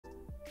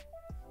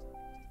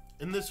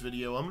In this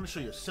video, I'm going to show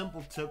you a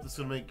simple tip that's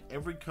going to make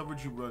every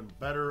coverage you run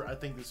better. I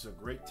think this is a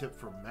great tip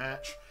for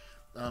match.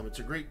 It's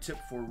a great tip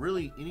for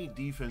really any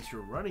defense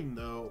you're running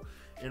though,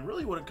 and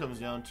really what it comes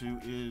down to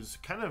is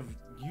kind of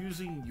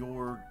using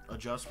your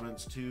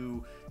adjustments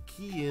to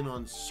key in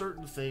on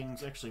certain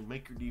things, actually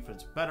make your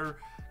defense better.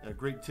 And a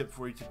great tip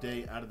for you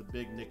today out of the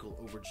big nickel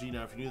over G.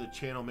 Now, if you're new to the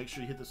channel, make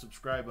sure you hit the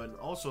subscribe button.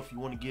 Also, if you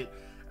want to get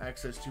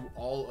access to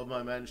all of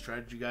my Madden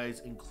strategy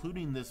guides,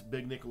 including this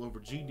big nickel over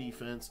G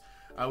defense,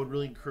 I would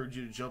really encourage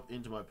you to jump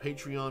into my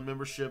Patreon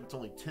membership. It's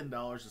only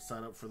 $10 to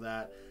sign up for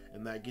that,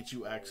 and that gets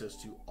you access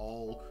to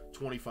all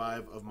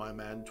 25 of my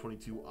Madden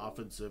 22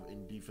 offensive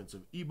and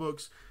defensive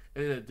ebooks.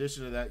 And in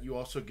addition to that, you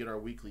also get our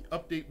weekly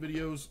update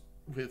videos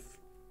with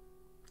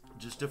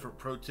just different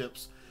pro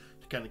tips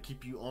to kind of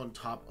keep you on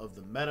top of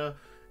the meta,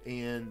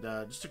 and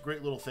just a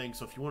great little thing.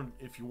 So if you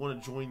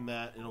want to join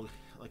that, it'll,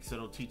 like I said,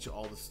 it'll teach you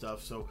all this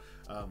stuff. So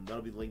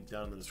that'll be linked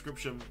down in the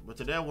description. But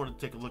today I want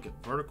to take a look at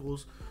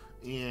verticals,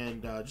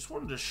 and just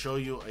wanted to show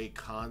you a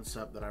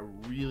concept that I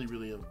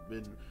really have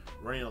been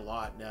running a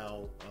lot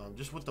now,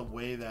 just with the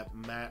way that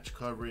match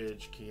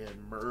coverage can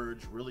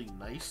merge really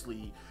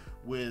nicely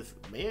with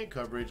man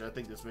coverage. I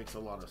think this makes a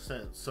lot of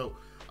sense. So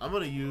I'm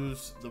going to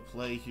use the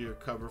play here,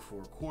 cover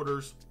 4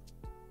 quarters.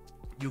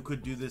 You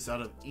could do this out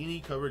of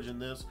any coverage in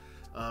this,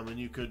 and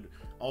you could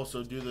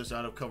also do this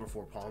out of cover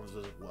 4 palms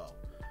as well.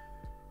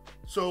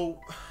 So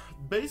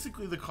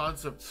basically the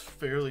concept's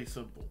fairly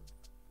simple.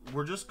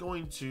 We're just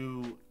going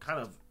to kind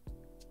of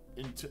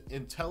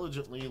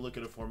intelligently look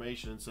at a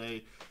formation and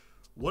say,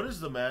 what is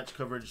the match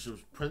coverage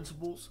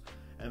principles,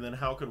 and then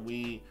how can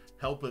we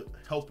help it,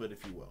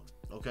 if you will.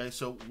 Okay,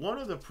 so one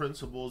of the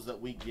principles that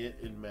we get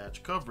in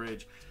match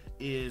coverage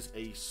is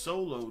a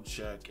solo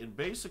check, and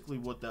basically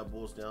what that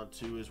boils down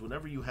to is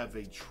whenever you have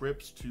a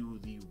trips to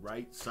the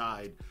right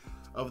side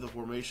of the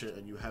formation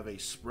and you have a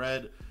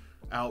spread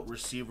out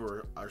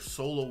receiver or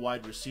solo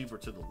wide receiver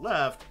to the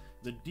left,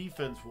 the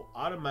defense will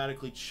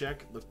automatically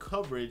check the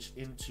coverage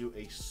into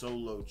a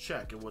solo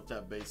check. And what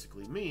that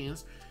basically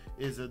means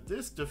is that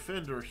this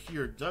defender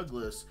here,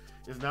 Douglas,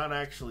 is not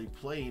actually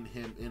playing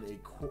him in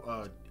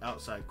a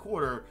outside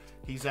quarter.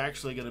 He's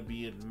actually going to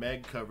be in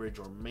meg coverage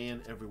or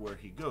man everywhere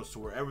he goes. So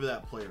wherever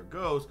that player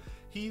goes,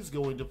 he's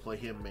going to play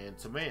him man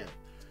to man.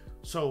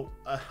 So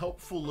a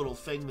helpful little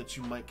thing that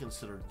you might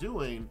consider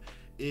doing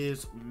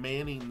is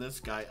manning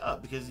this guy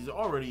up, because he's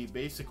already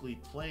basically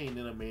playing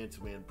in a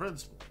man-to-man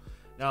principle.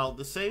 Now,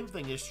 the same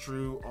thing is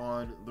true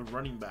on the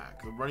running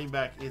back. The running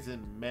back is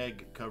in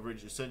meg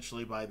coverage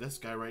essentially by this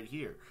guy right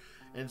here.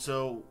 And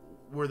so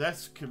where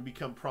that can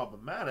become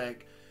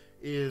problematic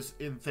is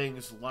in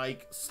things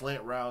like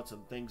slant routes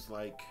and things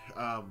like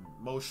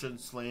motion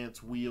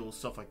slants, wheels,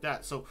 stuff like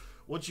that. So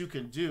what you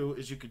can do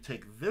is you can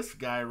take this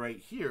guy right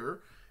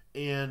here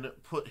and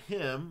put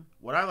him,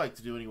 what I like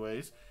to do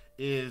anyways,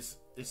 is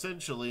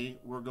essentially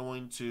we're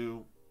going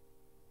to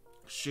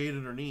shade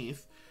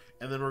underneath,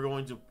 and then we're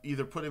going to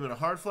either put him in a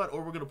hard flat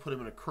or we're going to put him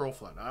in a curl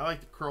flat. Now, I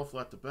like the curl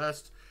flat the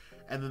best.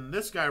 And then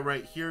this guy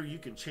right here, you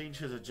can change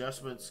his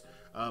adjustments.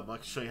 I can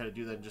show you how to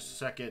do that in just a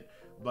second.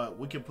 But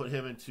we can put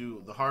him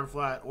into the hard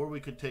flat, or we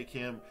could take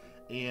him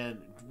and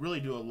really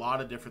do a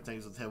lot of different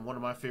things with him. One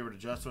of my favorite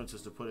adjustments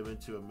is to put him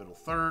into a middle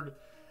third.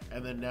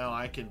 And then now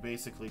I can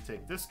basically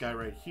take this guy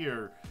right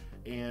here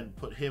and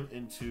put him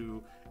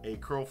into a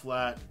curl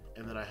flat,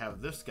 and then I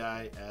have this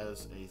guy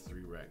as a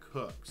 3-rec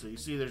hook. So you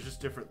see there's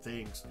just different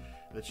things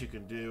that you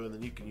can do, and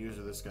then you can use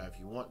this guy if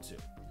you want to.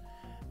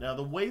 Now,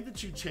 the way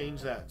that you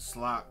change that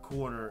slot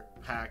corner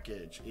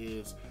package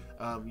is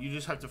you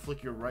just have to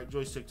flick your right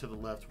joystick to the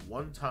left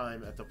one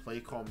time at the play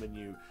call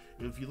menu.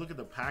 If you look at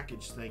the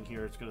package thing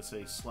here, it's going to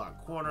say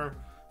slot corner,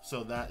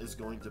 so that is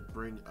going to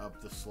bring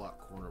up the slot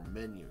corner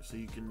menu. So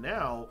you can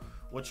now,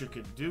 what you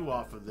can do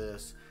off of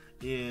this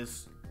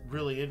is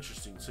really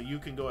interesting. So you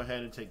can go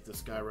ahead and take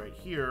this guy right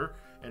here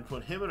and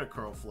put him in a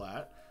curl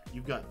flat.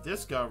 You've got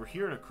this guy over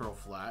here in a curl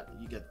flat.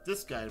 You get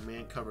this guy in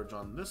man coverage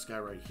on this guy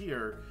right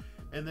here.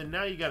 And then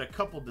now you got a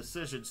couple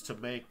decisions to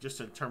make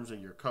just in terms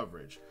of your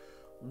coverage.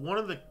 One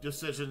of the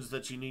decisions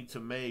that you need to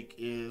make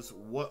is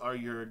what are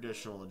your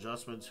additional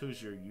adjustments,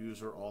 who's your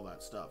user, all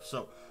that stuff.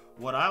 So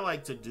what I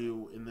like to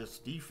do in this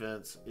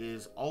defense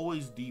is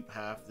always deep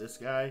half this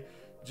guy,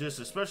 just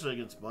especially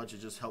against bunch.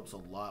 It just helps a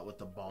lot with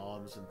the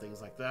bombs and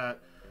things like that.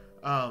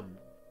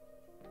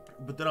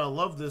 But then I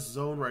love this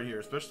zone right here,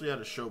 especially out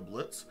of show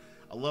blitz.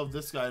 I love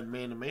this guy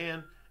man to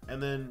man.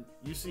 And then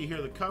you see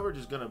here the coverage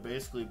is going to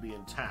basically be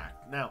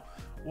intact. Now,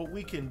 what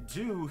we can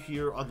do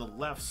here on the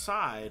left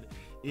side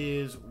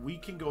is we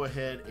can go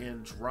ahead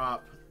and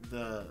drop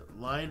the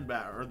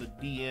linebacker or the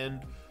D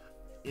end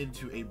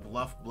into a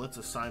bluff blitz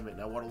assignment.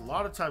 Now, what a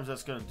lot of times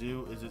that's going to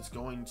do is it's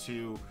going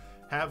to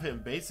have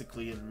him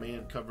basically in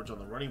man coverage on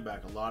the running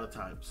back a lot of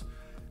times.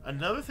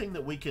 Another thing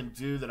that we can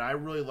do that I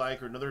really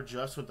like, or another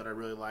adjustment that I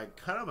really like,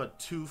 kind of a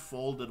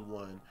two-folded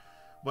one,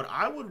 but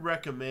I would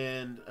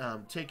recommend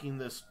taking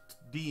this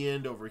D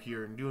end over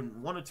here and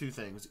doing one of two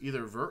things,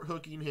 either vert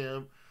hooking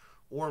him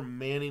or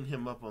manning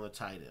him up on the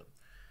tight end.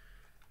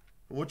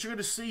 And what you're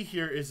going to see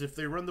here is if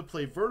they run the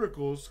play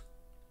verticals,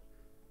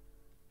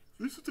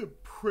 this is a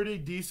pretty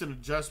decent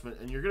adjustment,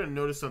 and you're going to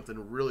notice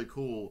something really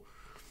cool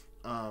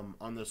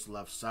on this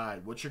left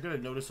side. What you're going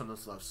to notice on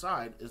this left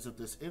side is that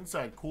this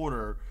inside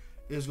quarter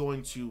is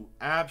going to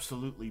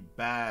absolutely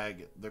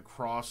bag the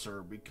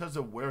crosser because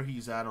of where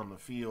he's at on the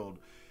field.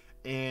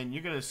 And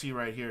you're going to see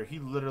right here, he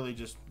literally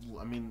just,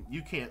 I mean,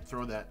 you can't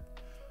throw that.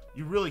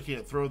 You really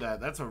can't throw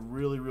that. That's a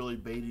really, really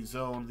baity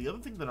zone. The other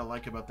thing that I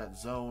like about that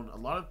zone, a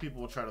lot of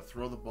people will try to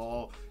throw the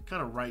ball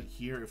kind of right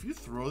here. If you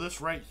throw this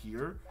right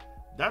here,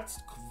 that's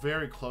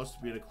very close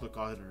to being a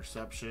click-off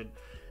interception.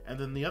 And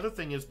then the other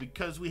thing is,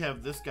 because we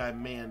have this guy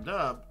manned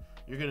up,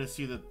 you're going to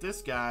see that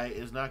this guy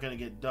is not going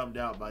to get dumbed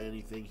out by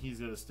anything. He's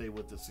going to stay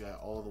with this guy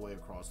all the way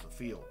across the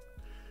field.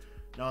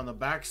 Now on the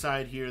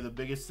backside here, the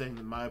biggest thing,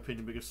 in my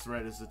opinion, biggest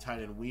threat is the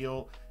tight end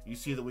wheel. You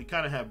see that we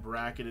kind of have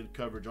bracketed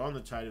coverage on the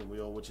tight end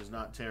wheel, which is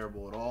not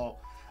terrible at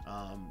all.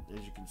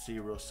 As you can see,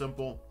 real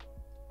simple.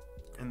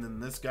 And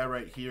then this guy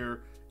right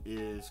here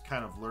is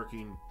kind of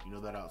lurking, you know,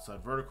 that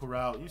outside vertical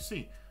route. You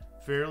see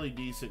fairly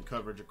decent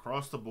coverage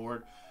across the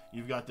board.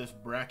 You've got this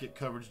bracket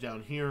coverage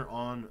down here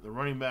on the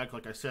running back.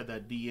 Like I said,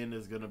 that D end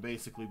is going to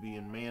basically be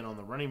in man on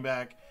the running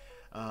back.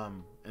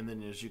 And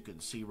then as you can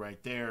see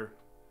right there,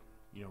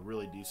 you know,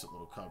 really decent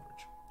little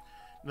coverage.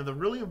 Now, the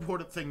really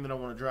important thing that I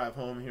want to drive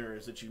home here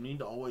is that you need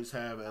to always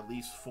have at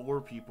least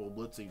 4 people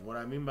blitzing. What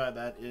I mean by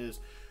that is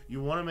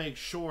you want to make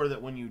sure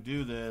that when you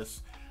do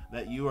this,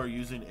 that you are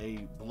using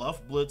a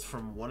bluff blitz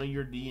from one of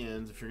your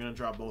DNs. If you're going to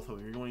drop both of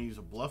them, you're going to use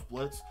a bluff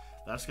blitz.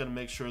 That's going to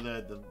make sure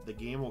that the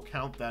game will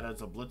count that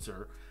as a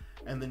blitzer.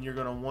 And then you're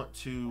going to want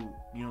to,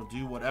 you know,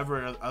 do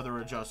whatever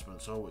other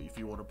adjustments. So if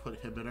you want to put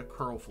him in a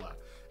curl flat,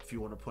 if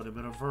you want to put him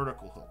in a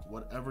vertical hook,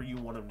 whatever you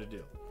want him to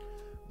do.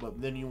 But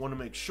then you want to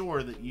make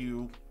sure that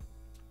you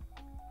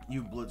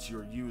blitz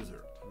your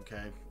user,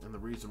 okay? And the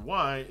reason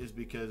why is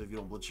because if you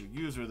don't blitz your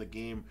user, the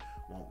game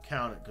won't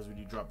count it, because when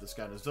you drop this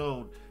guy in a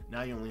zone,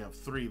 now you only have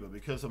 3. But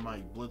because of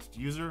my blitzed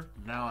user,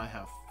 now I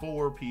have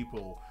 4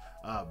 people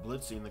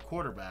blitzing the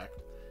quarterback.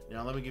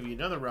 Now let me give you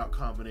another route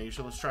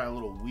combination. Let's try a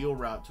little wheel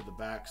route to the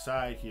back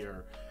side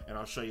here, and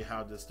I'll show you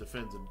how this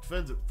defends. It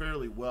defends it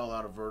fairly well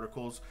out of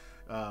verticals.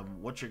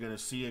 What you're going to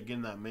see,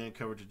 again, that man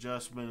coverage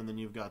adjustment, and then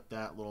you've got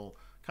that little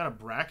kind of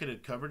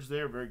bracketed coverage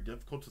there. Very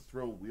difficult to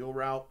throw a wheel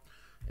route.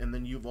 And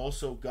then you've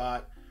also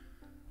got,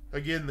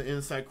 again, the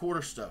inside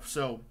quarter stuff.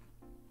 So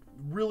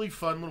really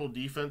fun little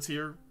defense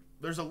here.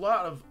 There's a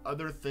lot of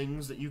other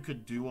things that you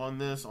could do on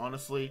this,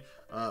 honestly.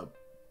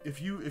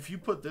 If you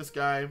put this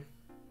guy,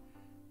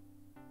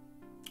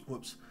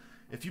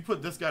 if you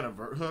put this guy in a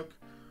vert hook,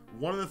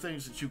 one of the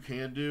things that you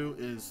can do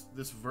is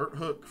this vert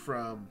hook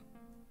from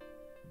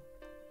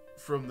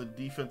the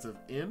defensive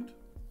end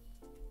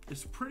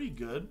is pretty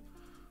good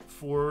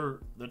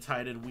for the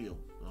tight end wheel.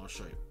 I'll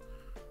show you.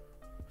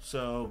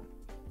 So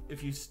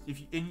if you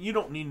and you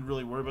don't need to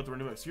really worry about the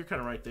running backs, you're kind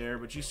of right there,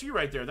 but you see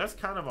right there, that's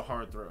kind of a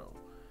hard throw,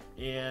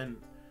 and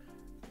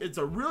it's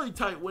a really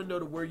tight window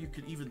to where you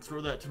could even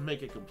throw that to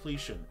make a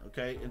completion.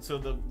 Okay, and so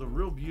the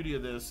real beauty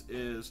of this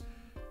is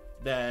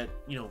that,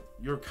 you know,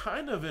 you're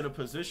kind of in a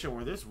position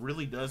where this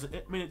really doesn't,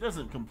 I mean, it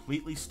doesn't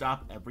completely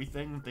stop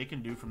everything that they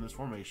can do from this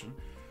formation,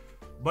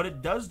 but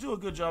it does do a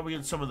good job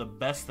against some of the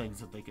best things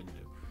that they can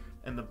do.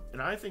 And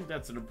I think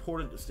that's an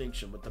important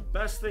distinction. But the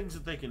best things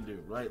that they can do,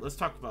 right? Let's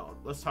talk about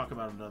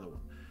another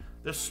one.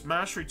 This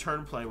smash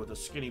return play with a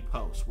skinny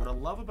post. What I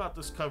love about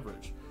this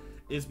coverage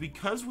is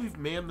because we've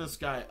manned this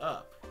guy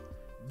up,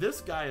 this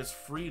guy is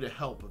free to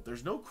help. If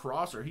there's no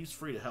crosser, he's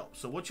free to help.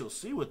 So what you'll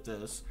see with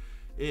this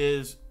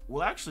is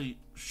we'll actually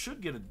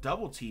should get a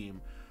double team.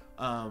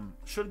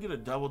 Should get a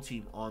double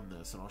team on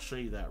this, and I'll show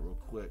you that real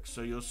quick.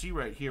 So you'll see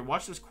right here.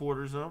 Watch this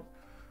quarter zone.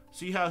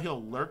 See how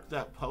he'll lurk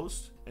that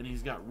post, and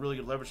he's got really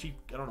good leverage.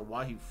 I don't know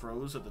why he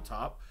froze at the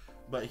top,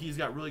 but he's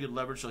got really good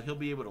leverage, so he'll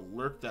be able to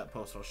lurk that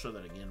post. I'll show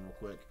that again real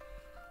quick.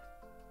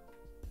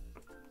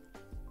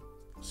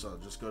 So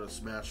just go to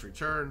smash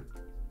return,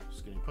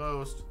 skinny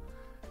post,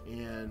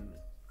 and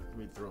let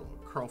me throw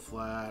a curl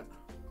flat,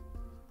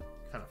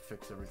 kind of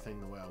fix everything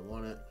the way I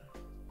want it.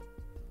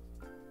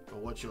 But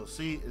what you'll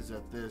see is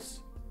that this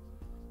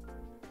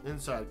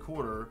inside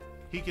quarter,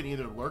 he can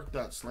either lurk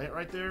that slant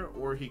right there,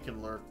 or he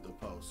can lurk the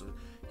post. So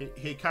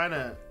he kind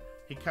of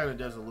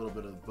does a little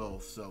bit of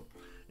both. So,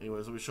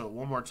 anyways, let me show it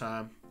one more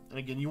time. And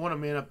again, you want to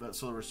man up that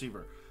solo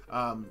receiver.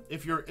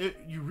 If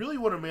you really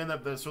want to man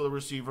up that solo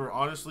receiver,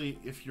 honestly,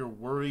 if you're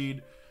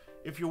worried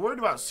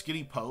about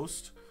skinny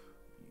post,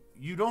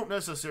 you don't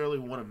necessarily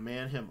want to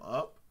man him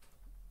up,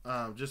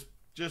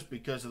 just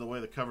because of the way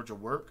the coverage will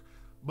work.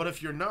 But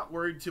if you're not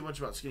worried too much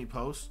about skinny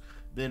post,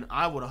 then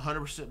I would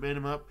 100% man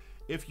him up.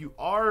 If you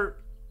are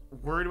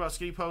worried about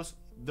skinny post,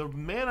 the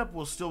man up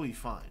will still be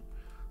fine.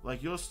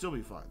 Like, you'll still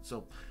be fine.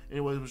 So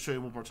anyways, I'm gonna show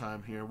you one more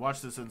time here.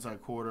 Watch this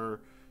inside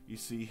quarter. You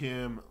see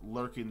him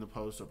lurking the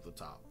post up the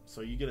top.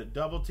 So you get a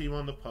double team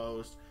on the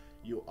post.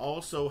 You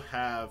also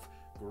have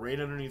great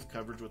underneath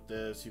coverage with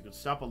this. You can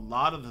stop a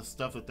lot of the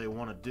stuff that they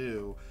want to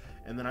do.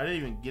 And then I didn't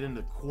even get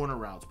into corner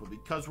routes, but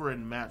because we're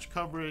in match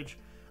coverage,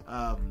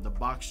 The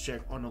box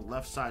check on the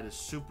left side is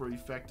super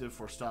effective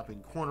for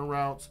stopping corner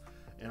routes.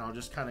 And I'll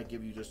just kind of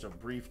give you just a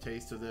brief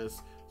taste of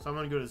this. So I'm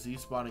going to go to Z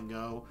spot and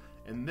go.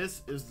 And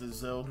this is the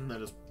zone that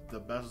is the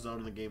best zone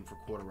in the game for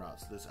quarter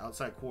routes. This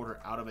outside quarter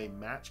out of a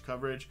match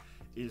coverage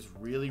is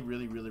really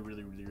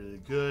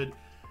good.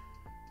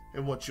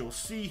 And what you'll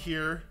see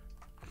here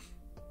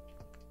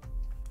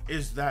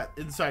is that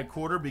inside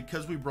quarter,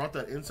 because we brought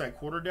that inside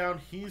quarter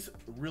down, he's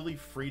really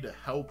free to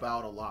help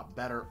out a lot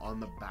better on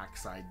the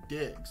backside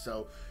dig.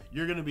 So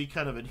you're going to be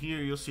kind of in here.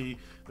 You'll see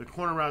the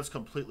corner routes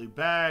completely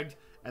bagged.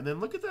 And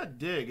then look at that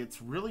dig.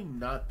 It's really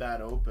not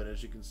that open,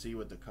 as you can see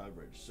with the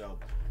coverage. So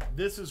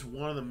this is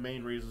one of the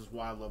main reasons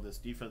why I love this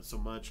defense so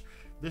much.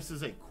 This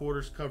is a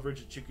quarters coverage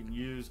that you can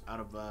use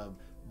out of a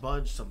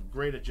bunch, some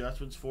great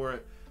adjustments for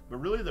it. But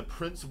really the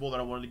principle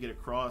that I wanted to get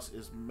across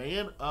is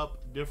man up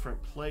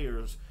different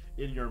players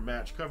in your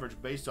match coverage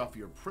based off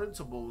your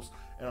principles,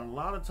 and a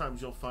lot of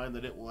times you'll find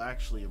that it will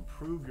actually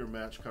improve your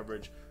match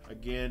coverage.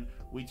 Again,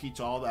 we teach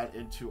all that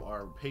into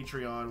our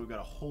Patreon. We've got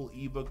a whole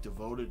ebook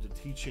devoted to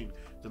teaching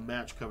the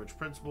match coverage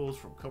principles,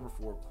 from cover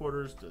 4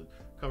 quarters to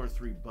cover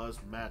 3 buzz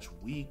match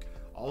week,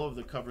 all of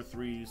the cover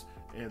 3s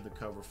and the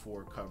cover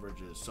 4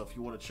 coverages. So if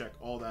you want to check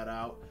all that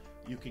out,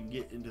 you can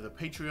get into the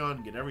Patreon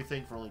and get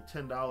everything for only $10.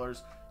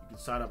 You can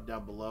sign up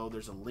down below.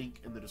 There's a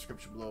link in the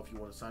description below if you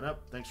want to sign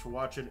up. Thanks for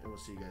watching, and we'll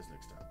see you guys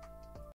next time.